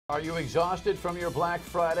Are you exhausted from your Black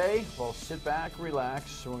Friday? Well, sit back,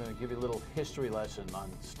 relax. We're going to give you a little history lesson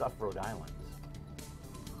on Stuff, Rhode Island.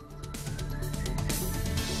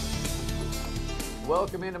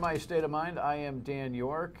 Welcome into my state of mind. I am Dan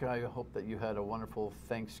York. I hope that you had a wonderful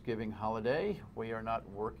Thanksgiving holiday. We are not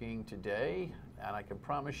working today, and I can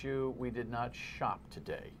promise you we did not shop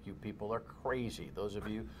today. You people are crazy. Those of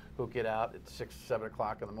you who get out at 6, 7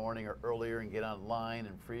 o'clock in the morning or earlier and get online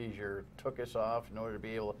and freeze your tuchus off in order to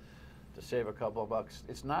be able to save a couple of bucks.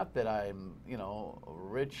 It's not that I'm,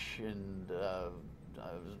 rich and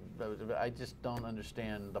I just don't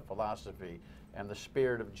understand the philosophy and the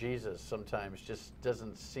spirit of Jesus sometimes just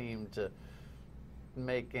doesn't seem to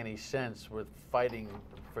make any sense with fighting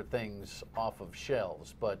for things off of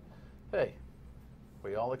shelves. But hey,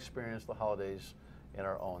 we all experience the holidays in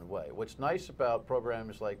our own way. What's nice about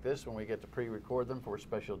programs like this when we get to pre-record them for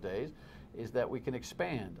special days is that we can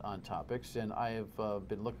expand on topics, and I have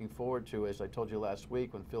been looking forward to, as I told you last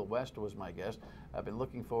week when Phil West was my guest, I've been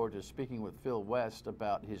looking forward to speaking with Phil West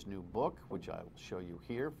about his new book, which I will show you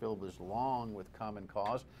here. Phil was long with Common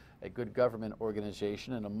Cause, a good government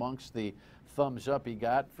organization, and amongst the thumbs up he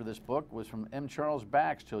got for this book was from M. Charles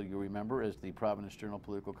Bax, till you remember, as the Providence Journal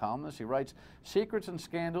political columnist. He writes, "Secrets and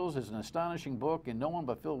Scandals is an astonishing book, and no one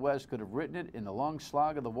but Phil West could have written it. In the long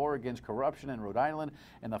slog of the war against corruption in Rhode Island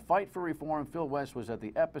and the fight for reform, Phil West was at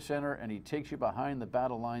the epicenter, and he takes you behind the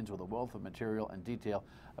battle lines with a wealth of material and detail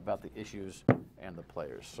about the issues and the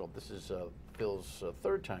players." So this is Phil's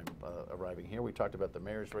third time arriving here. We talked about the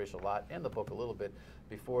mayor's race a lot and the book a little bit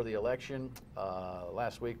before the election.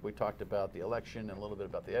 Last week we talked about the election and a little bit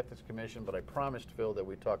about the Ethics Commission, but I promised Phil that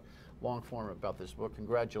we talk long form about this book.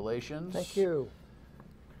 Congratulations. Thank you.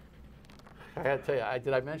 I got to tell you,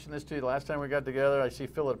 did I mention this to you the last time we got together? I see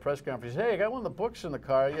Phil at a press conference. Hey, I got one of the books in the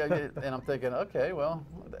car. Yeah, and I'm thinking, okay, well,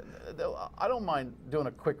 I don't mind doing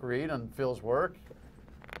a quick read on Phil's work.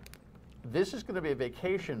 This is going to be a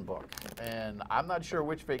vacation book, and I'm not sure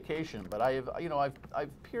which vacation, but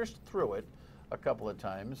I've pierced through it a couple of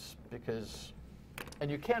times because,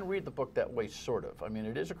 and you can read the book that way, sort of. I mean,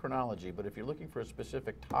 it is a chronology, but if you're looking for a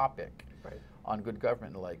specific topic on good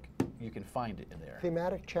government, you can find it in there.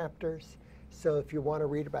 Thematic chapters. So if you want to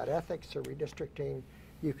read about ethics or redistricting,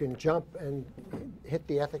 you can jump and hit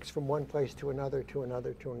the ethics from one place to another, to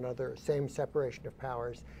another, to another. Same separation of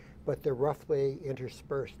powers, but they're roughly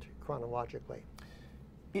interspersed chronologically.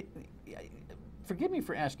 Forgive me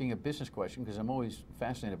for asking a business question because I'm always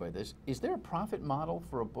fascinated by this. Is there a profit model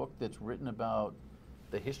for a book that's written about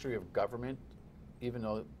the history of government, even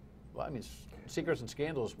though, well, I mean, Secrets and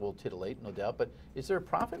Scandals will titillate, no doubt, but is there a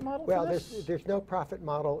profit model for this? Well, there's no profit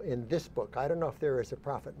model in this book. I don't know if there is a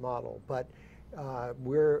profit model, but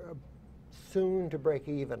we're soon to break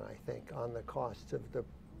even, I think, on the costs of the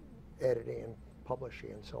editing and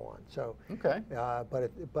publishing and so on. So, okay.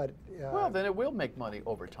 Well, then it will make money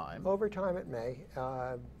over time. Over time it may,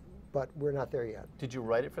 but we're not there yet. Did you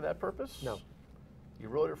write it for that purpose? No. You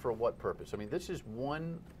wrote it for what purpose? I mean, this is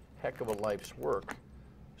one heck of a life's work.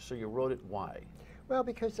 So you wrote it, why? Well,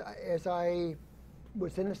 because as I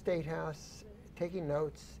was in the State House, taking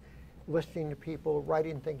notes, listening to people,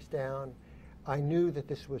 writing things down, I knew that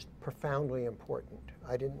this was profoundly important.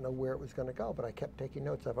 I didn't know where it was going to go, but I kept taking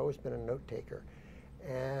notes. I've always been a note taker.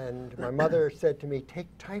 And my mother said to me, take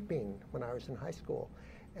typing when I was in high school.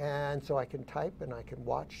 And so I can type and I can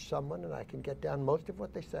watch someone and I can get down most of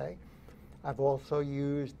what they say. I've also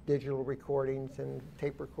used digital recordings and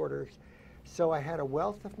tape recorders. So I had a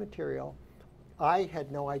wealth of material. I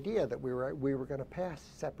had no idea that we were going to pass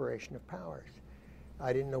separation of powers.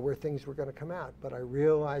 I didn't know where things were going to come out, but I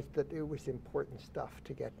realized that it was important stuff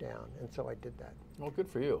to get down, and so I did that. Well, good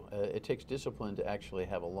for you. It takes discipline to actually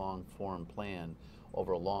have a long-form plan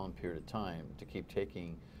over a long period of time to keep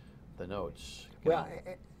taking the notes. Well,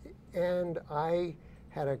 and I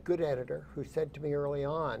had a good editor who said to me early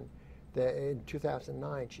on that in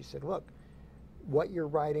 2009, she said, look, what you're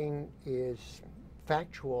writing is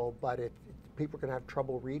factual, but people are going to have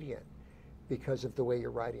trouble reading it because of the way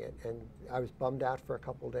you're writing it. And I was bummed out for a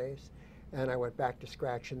couple of days, and I went back to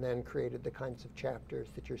scratch and then created the kinds of chapters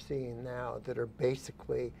that you're seeing now that are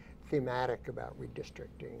basically thematic about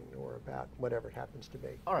redistricting or about whatever it happens to be.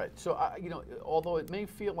 All right, so although it may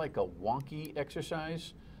feel like a wonky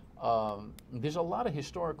exercise, there's a lot of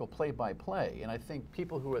historical play-by-play, and I think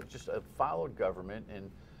people who have just followed government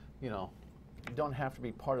and, don't have to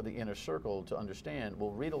be part of the inner circle to understand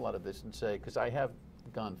will read a lot of this and say, because I have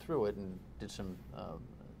gone through it and did some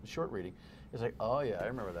short reading. It's like, oh yeah, I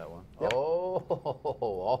remember that one. Yep.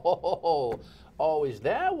 Oh, is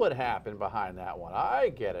that what happened behind that one? I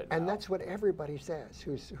get it now. And that's what everybody says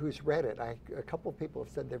who's read it. A couple of people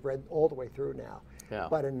have said they've read all the way through now. Yeah.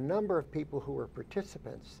 But a number of people who were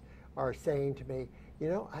participants are saying to me, you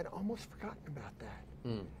know, I'd almost forgotten about that.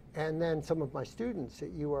 Mm. And then some of my students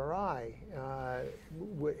at URI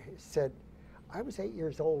said, I was 8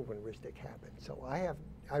 years old when RISD happened, so I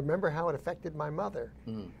remember how it affected my mother,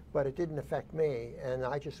 but it didn't affect me, and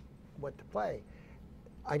I just went to play.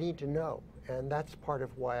 I need to know, and that's part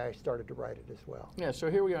of why I started to write it as well. Yeah, so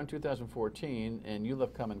here we are in 2014, and you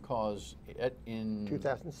left Common Cause in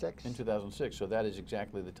 2006. In 2006, so that is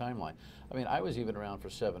exactly the timeline. I mean, I was even around for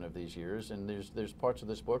 7 of these years, and there's parts of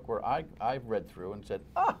this book where I've read through and said,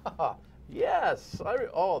 yes,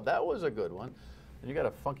 oh, that was a good one. And you got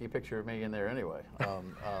a funky picture of me in there anyway,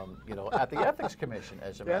 you know, at the Ethics Commission,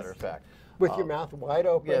 as a matter of fact. With your mouth wide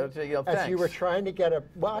open, as you were trying to get a...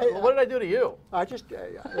 What did I do to you? That was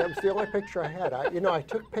the only picture I had. I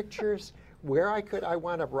took pictures where I could. I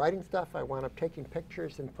wound up writing stuff. I wound up taking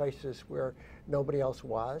pictures in places where nobody else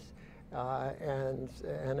was. And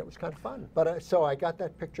it was kind of fun. But so I got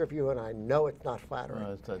that picture of you, and I know it's not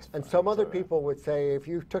flattering. That's and fine. some other people would say, if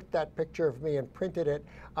you took that picture of me and printed it,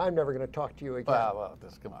 I'm never going to talk to you again. Well,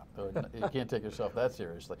 come on. You can't take yourself that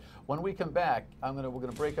seriously. When we come back, we're going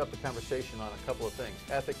to break up the conversation on a couple of things: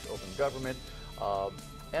 ethics, open government,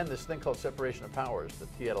 and this thing called separation of powers that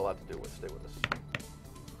he had a lot to do with. Stay with us.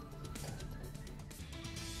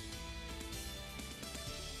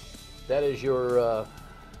 That is your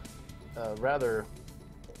rather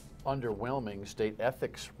underwhelming state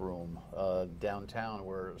ethics room downtown,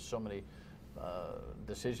 where so many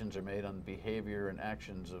decisions are made on behavior and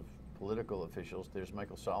actions of political officials. There's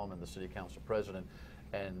Michael Solomon, the city council president,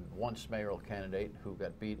 and once mayoral candidate who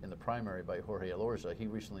got beat in the primary by Jorge Elorza. He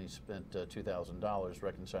recently spent $2,000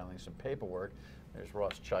 reconciling some paperwork. There's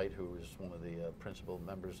Ross Chait, who is one of the principal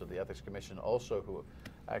members of the Ethics Commission, also who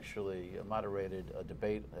actually moderated a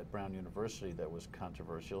debate at Brown University that was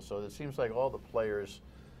controversial. So it seems like all the players,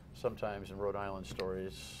 sometimes in Rhode Island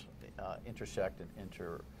stories, intersect and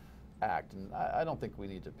interact. And I don't think we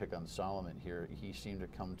need to pick on Solomon here. He seemed to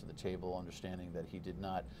come to the table understanding that he did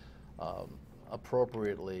not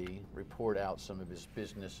appropriately report out some of his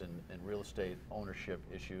business and real estate ownership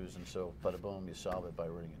issues, and so bada boom, you solve it by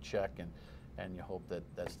writing a check, and you hope that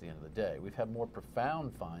that's the end of the day. We've had more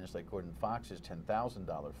profound fines, like Gordon Fox's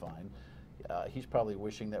 $10,000 fine. He's probably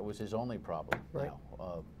wishing that was his only problem now.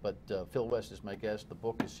 But Phil West is my guest. The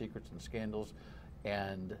book is Secrets and Scandals,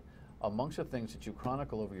 and amongst the things that you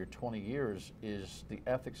chronicle over your 20 years is the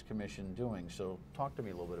Ethics Commission doing. So talk to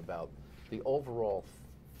me a little bit about the overall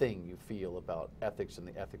thing you feel about ethics and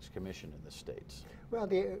the Ethics Commission in the States. Well,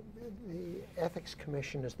 the Ethics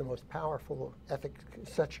Commission is the most powerful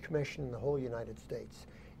such commission in the whole United States,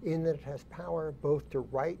 in that it has power both to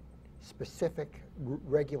write specific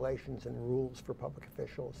regulations and rules for public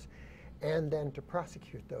officials, and then to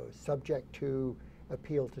prosecute those, subject to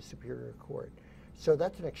appeal to Superior Court. So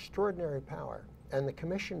that's an extraordinary power. And the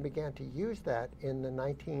Commission began to use that in the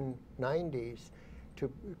 1990s to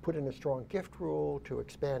put in a strong gift rule, to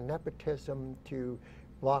expand nepotism, to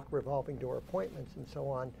block revolving door appointments, and so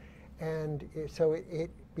on. And so it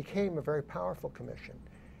became a very powerful commission.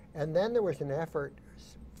 And then there was an effort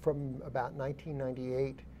from about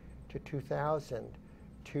 1998 to 2000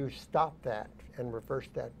 to stop that and reverse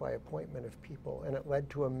that by appointment of people. And it led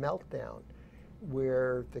to a meltdown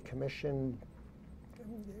where the commission,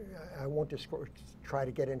 I won't try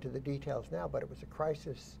to get into the details now, but it was a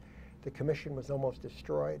crisis. The commission was almost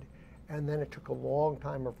destroyed, and then it took a long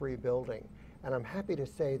time of rebuilding. And I'm happy to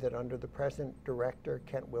say that under the present director,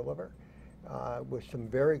 Kent Williver, with some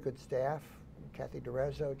very good staff, Kathy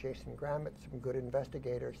DeRezzo, Jason Grammett, some good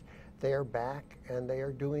investigators, they are back and they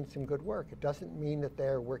are doing some good work. It doesn't mean that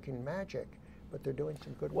they're working magic, but they're doing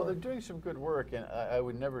some good work. Well, they're doing some good work, and I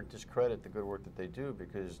would never discredit the good work that they do,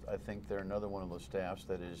 because I think they're another one of those staffs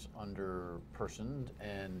that is under-personed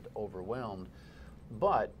and overwhelmed.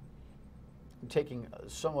 But taking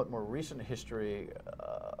somewhat more recent history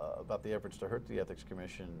about the efforts to hurt the Ethics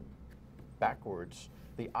Commission backwards,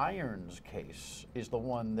 the Irons case is the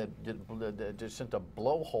one that just sent a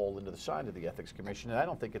blowhole into the side of the Ethics Commission, and I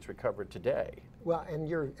don't think it's recovered today. Well, and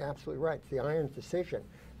you're absolutely right. The Irons decision,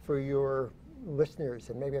 for your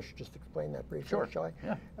listeners, and maybe I should just explain that briefly, sure. Shall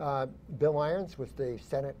I? Yeah. Bill Irons was the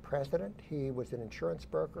Senate president. He was an insurance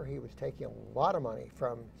broker. He was taking a lot of money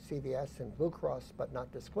from CVS and Blue Cross, but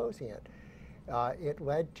not disclosing it. It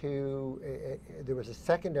led to, there was a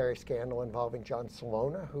secondary scandal involving John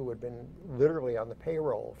Salona, who had been literally on the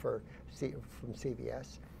payroll from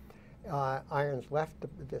CVS. Irons left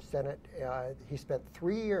the Senate. He spent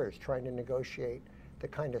 3 years trying to negotiate the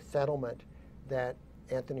kind of settlement that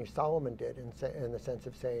Anthony Solomon did in the sense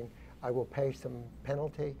of saying, I will pay some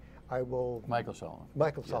penalty. I will... Michael Solomon.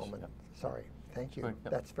 Michael Yes, Solomon. yep. Sorry. Thank you. Right,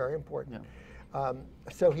 yep. That's very important. Yeah.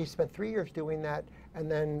 So he spent 3 years doing that, and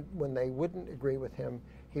then when they wouldn't agree with him,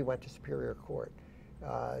 he went to Superior Court.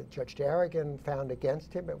 Judge Darrigan found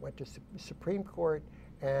against him. It went to Supreme Court,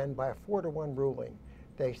 and by a 4-to-1 ruling,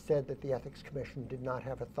 they said that the Ethics Commission did not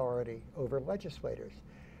have authority over legislators.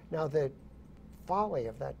 Now, the folly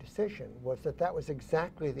of that decision was that that was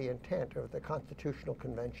exactly the intent of the Constitutional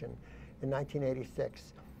Convention in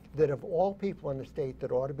 1986, that of all people in the state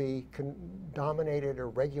that ought to be dominated or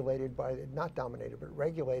regulated by, not dominated, but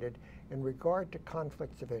regulated in regard to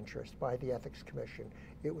conflicts of interest by the Ethics Commission,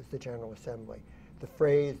 it was the General Assembly. The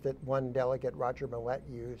phrase that one delegate, Roger Millett,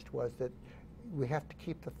 used was that we have to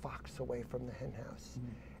keep the fox away from the henhouse.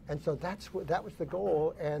 Mm-hmm. And so that was the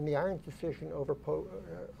goal, and the Irons decision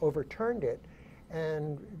overturned it,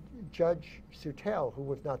 and Judge Sutel, who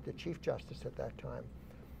was not the Chief Justice at that time,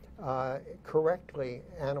 correctly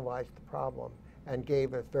analyzed the problem and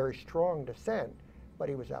gave a very strong dissent, but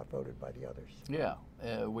he was outvoted by the others. Yeah,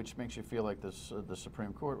 which makes you feel like the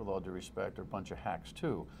Supreme Court, with all due respect, are a bunch of hacks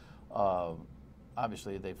too.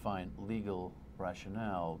 Obviously, they find legal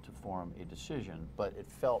rationale to form a decision, but it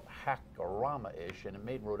felt hackorama-ish, and it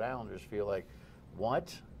made Rhode Islanders feel like,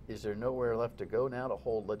 what? Is there nowhere left to go now to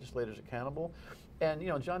hold legislators accountable? And, you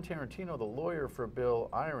know, John Tarantino, the lawyer for Bill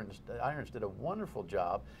Irons did a wonderful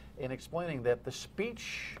job in explaining that the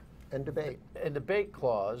speech and debate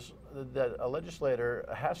clause that a legislator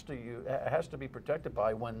has to be protected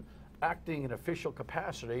by when acting in official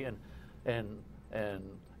capacity and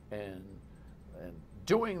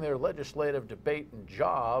doing their legislative debate and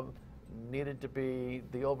job needed to be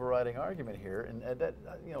the overriding argument here, and that,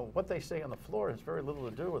 you know, what they say on the floor has very little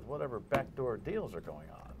to do with whatever backdoor deals are going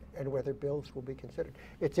on. And whether bills will be considered.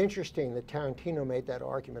 It's interesting that Tarantino made that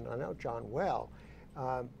argument. I know John well.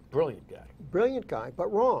 Brilliant guy. Brilliant guy,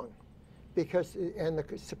 but wrong. Because, and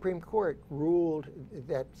the Supreme Court ruled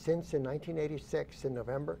that since in 1986, in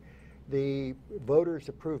November, the voters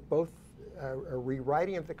approved both a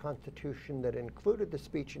rewriting of the Constitution that included the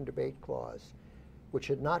speech and debate clause, which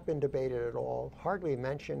had not been debated at all, hardly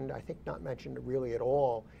mentioned, I think not mentioned really at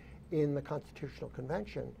all in the Constitutional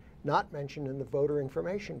Convention, not mentioned in the voter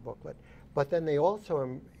information booklet. But then they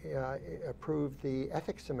also approved the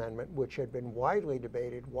Ethics Amendment, which had been widely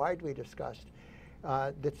debated, widely discussed,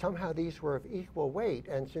 that somehow these were of equal weight,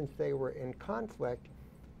 and since they were in conflict,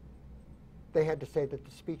 they had to say that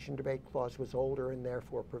the speech and debate clause was older and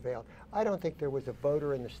therefore prevailed. I don't think there was a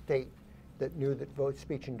voter in the state that knew that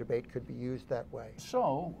speech and debate could be used that way.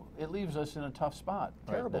 So it leaves us in a tough spot.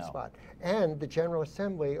 Terrible right now. spot. And the General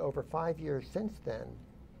Assembly, over 5 years since then,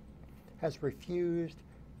 has refused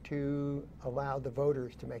to allow the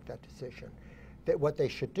voters to make that decision. That what they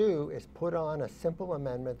should do is put on a simple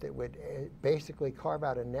amendment that would basically carve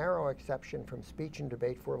out a narrow exception from speech and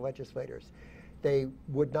debate for legislators. They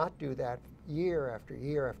would not do that year after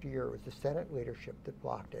year after year. It was the Senate leadership that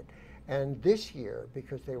blocked it. And this year,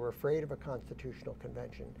 because they were afraid of a constitutional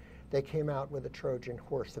convention, they came out with a Trojan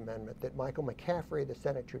horse amendment that Michael McCaffrey, the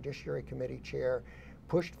Senate Judiciary Committee chair,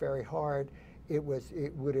 pushed very hard. It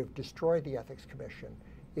would have destroyed the Ethics Commission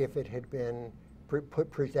if it had been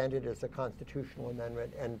presented as a constitutional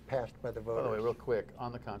amendment and passed by the voters. By the way, real quick,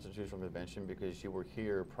 on the Constitutional Convention, because you were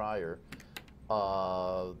here prior,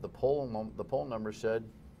 the poll number said,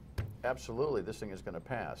 absolutely, this thing is going to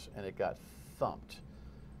pass, and it got thumped.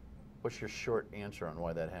 What's your short answer on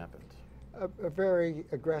why that happened? A very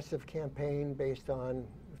aggressive campaign based on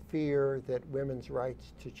fear that women's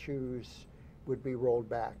rights to choose would be rolled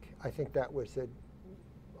back. I think that was an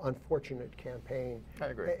unfortunate campaign. I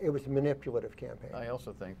agree. It was a manipulative campaign. I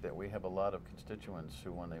also think that we have a lot of constituents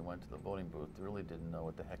who, when they went to the voting booth, really didn't know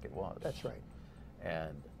what the heck it was. That's right.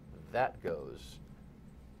 And that goes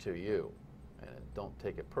to you. And don't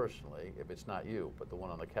take it personally if it's not you, but the one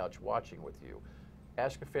on the couch watching with you.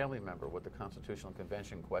 Ask a family member what the Constitutional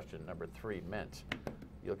Convention question number 3 meant.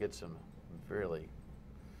 You'll get some really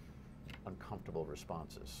uncomfortable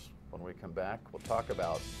responses. When we come back, we'll talk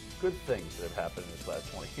about good things that have happened in this last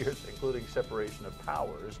 20 years, including separation of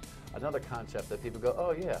powers, another concept that people go,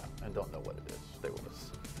 oh yeah, and don't know what it is. Stay with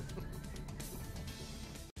us.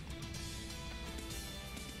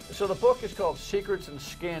 So the book is called Secrets and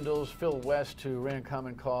Scandals. Phil West, who ran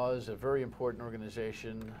Common Cause, a very important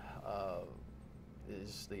organization,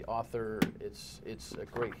 is the author. It's a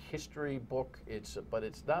great history book. But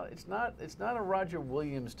it's not a Roger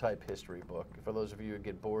Williams type history book. For those of you who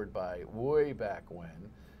get bored by way back when,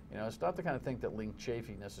 it's not the kind of thing that Link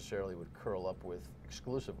Chafee necessarily would curl up with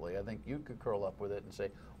exclusively. I think you could curl up with it and say,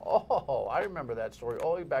 oh, I remember that story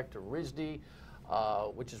all the way back to RISD,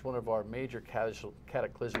 which is one of our major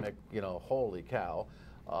cataclysmic, holy cow,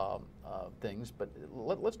 things. But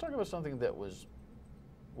let's talk about something that was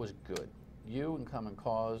good. You and Common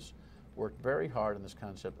Cause worked very hard on this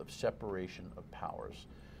concept of separation of powers.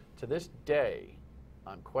 To this day,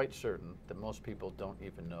 I'm quite certain that most people don't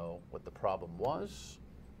even know what the problem was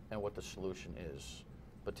and what the solution is.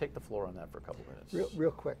 But take the floor on that for a couple minutes.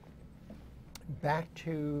 Real quick. Back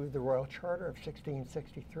to the Royal Charter of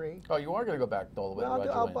 1663. Oh, you are going to go back all the way to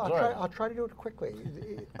Roger Williams. I'll try to do it quickly.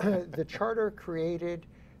 The Charter created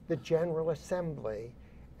the General Assembly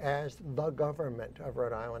as the government of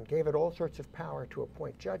Rhode Island, gave it all sorts of power to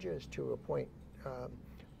appoint judges, to appoint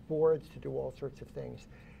boards, to do all sorts of things.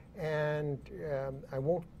 And I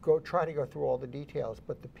won't try to go through all the details,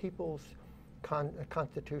 but the People's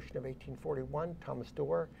Constitution of 1841, Thomas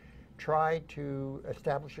Dorr, tried to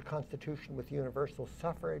establish a constitution with universal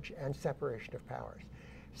suffrage and separation of powers.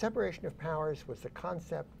 Separation of powers was the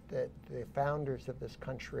concept that the founders of this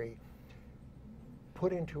country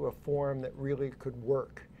put into a form that really could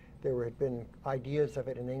work. There had been ideas of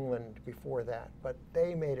it in England before that, but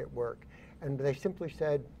they made it work. And they simply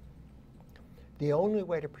said, the only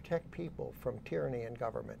way to protect people from tyranny in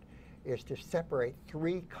government is to separate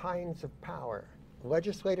three kinds of power: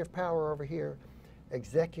 legislative power over here,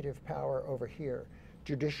 executive power over here,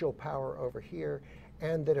 judicial power over here,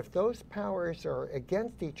 and that if those powers are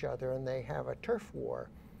against each other and they have a turf war,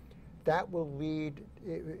 that will lead,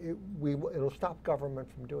 it'll stop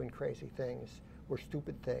government from doing crazy things or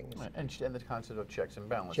stupid things. And the concept of checks and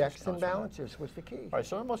balances. Checks and balances was the key. All right,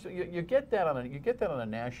 so almost you get that on a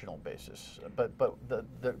national basis, but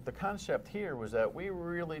the concept here was that we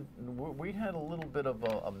had a little bit of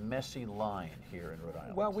a messy line here in Rhode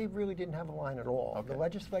Island. Well, we really didn't have a line at all. Okay. The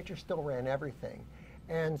legislature still ran everything,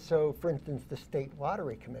 and so, for instance, the State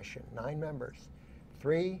Lottery Commission, 9 members,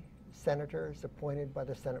 3 senators appointed by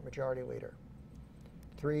the Senate Majority Leader,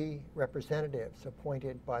 3 representatives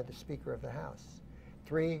appointed by the Speaker of the House,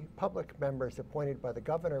 3 public members appointed by the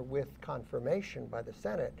governor with confirmation by the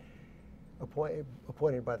Senate,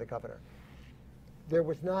 appointed by the governor. There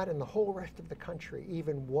was not in the whole rest of the country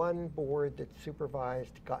even one board that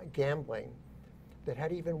supervised gambling that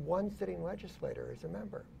had even one sitting legislator as a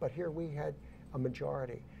member. But here we had a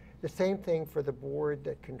majority. The same thing for the board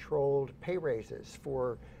that controlled pay raises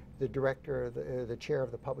for the director, the chair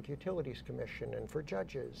of the Public Utilities Commission, and for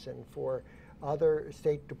judges, and for other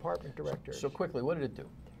state department directors. So quickly, what did it do?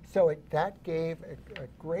 So that gave a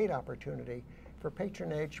great opportunity for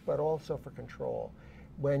patronage, but also for control.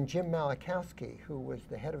 When Jim Malachowski, who was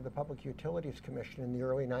the head of the Public Utilities Commission in the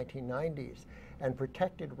early 1990s, and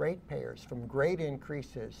protected ratepayers from great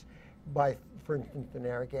increases by, for instance, the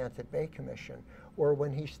Narragansett Bay Commission, or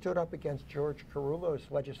when he stood up against George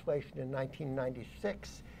Carullo's legislation in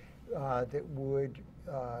 1996 that would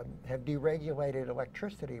have deregulated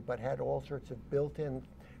electricity but had all sorts of built-in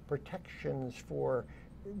protections for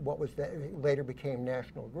what was later became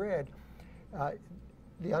National Grid,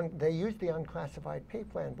 they used the Unclassified Pay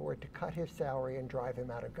Plan Board to cut his salary and drive him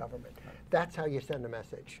out of government. That's how you send a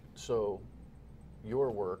message. So your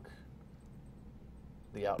work,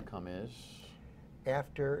 the outcome is?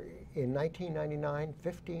 After, in 1999,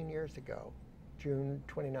 15 years ago, June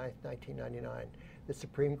 29th, 1999, the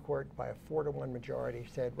Supreme Court, by a 4-to-1 majority,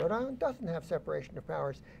 said Rhode Island doesn't have separation of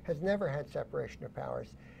powers, has never had separation of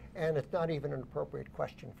powers, and it's not even an appropriate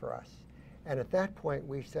question for us. And at that point,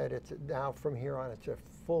 we said it's now, from here on, it's a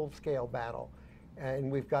full-scale battle,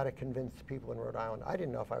 and we've got to convince the people in Rhode Island. I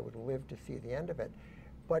didn't know if I would live to see the end of it,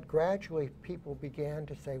 but gradually people began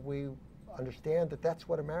to say, we understand that that's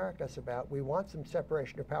what America's about. We want some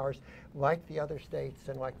separation of powers like the other states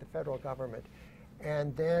and like the federal government.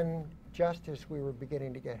 And then, just as we were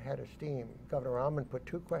beginning to get head of steam, Governor Almond put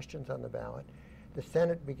 2 questions on the ballot. The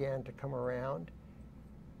Senate began to come around,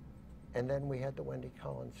 and then we had the Wendy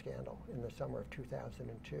Collins scandal in the summer of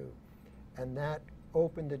 2002. And that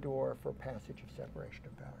opened the door for passage of separation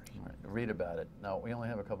of powers. All right, read about it. Now, we only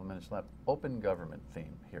have a couple minutes left. Open government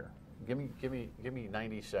theme here. Give me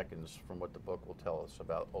 90 seconds from what the book will tell us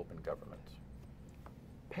about open government.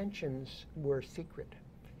 Pensions were secret.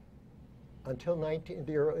 Until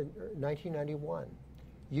 1991,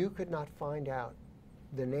 you could not find out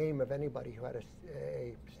the name of anybody who had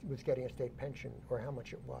was getting a state pension or how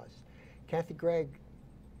much it was. Kathy Gregg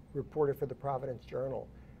reported for the Providence Journal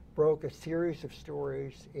broke a series of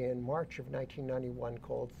stories in March of 1991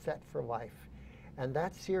 called Set for Life. And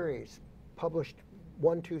that series, published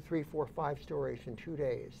 1, 2, 3, 4, 5 stories in 2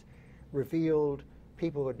 days, revealed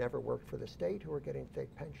people who had never worked for the state who were getting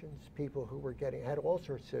state pensions, people who were had all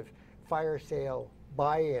sorts of fire sale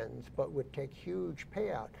buy-ins but would take huge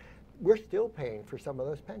payout. We're still paying for some of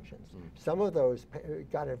those pensions. Some of those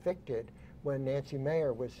got evicted when Nancy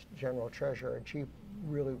Mayer was general treasurer, and she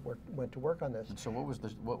really went to work on this. And so what was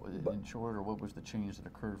in short, or what was the change that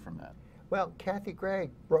occurred from that? Well, Kathy Gregg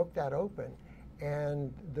broke that open,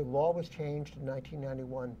 and the law was changed in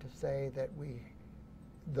 1991 to say that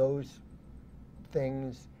those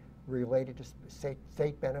things related to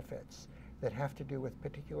state benefits that have to do with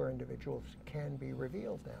particular individuals can be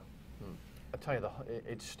revealed now. I'll tell you,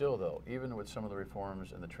 it's still, though, even with some of the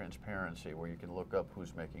reforms and the transparency where you can look up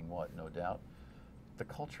who's making what, no doubt, the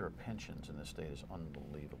culture of pensions in this state is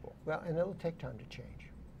unbelievable. Well, and it'll take time to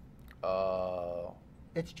change.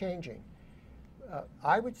 It's changing.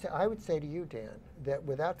 I would say to you, Dan, that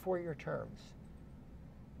without 4-year terms,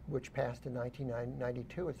 which passed in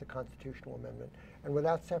 1992 as a constitutional amendment, and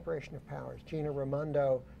without separation of powers, Gina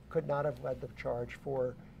Raimondo could not have led the charge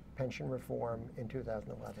for pension reform in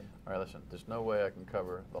 2011. All right, listen, there's no way I can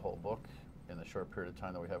cover the whole book in the short period of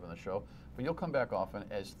time that we have on the show, but you'll come back often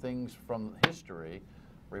as things from history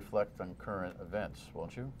reflect on current events,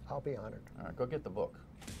 won't you? I'll be honored. All right, go get the book.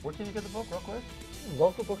 Where can you get the book, real quick?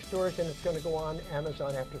 Local bookstores, and it's going to go on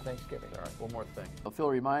Amazon after Thanksgiving. All right, one more thing. Well, Phil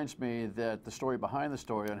reminds me that the story behind the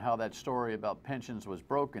story and how that story about pensions was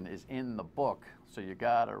broken is in the book, so you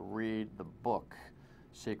got to read the book,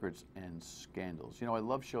 Secrets and Scandals. You know, I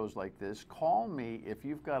love shows like this. Call me if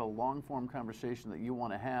you've got a long-form conversation that you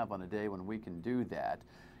want to have on a day when we can do that.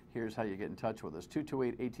 Here's how you get in touch with us.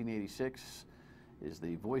 228-1886 is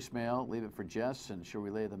the voicemail. Leave it for Jess, and she'll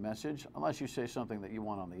relay the message, unless you say something that you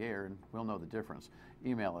want on the air, and we'll know the difference.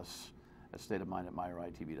 Email us at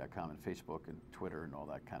stateofmind@myritv.com, and Facebook and Twitter and all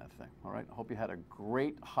that kind of thing. All right, I hope you had a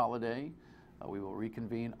great holiday. We will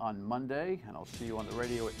reconvene on Monday, and I'll see you on the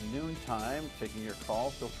radio at noontime, taking your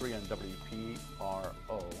calls. Feel free on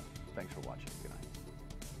WPRO. Thanks for watching. Good night.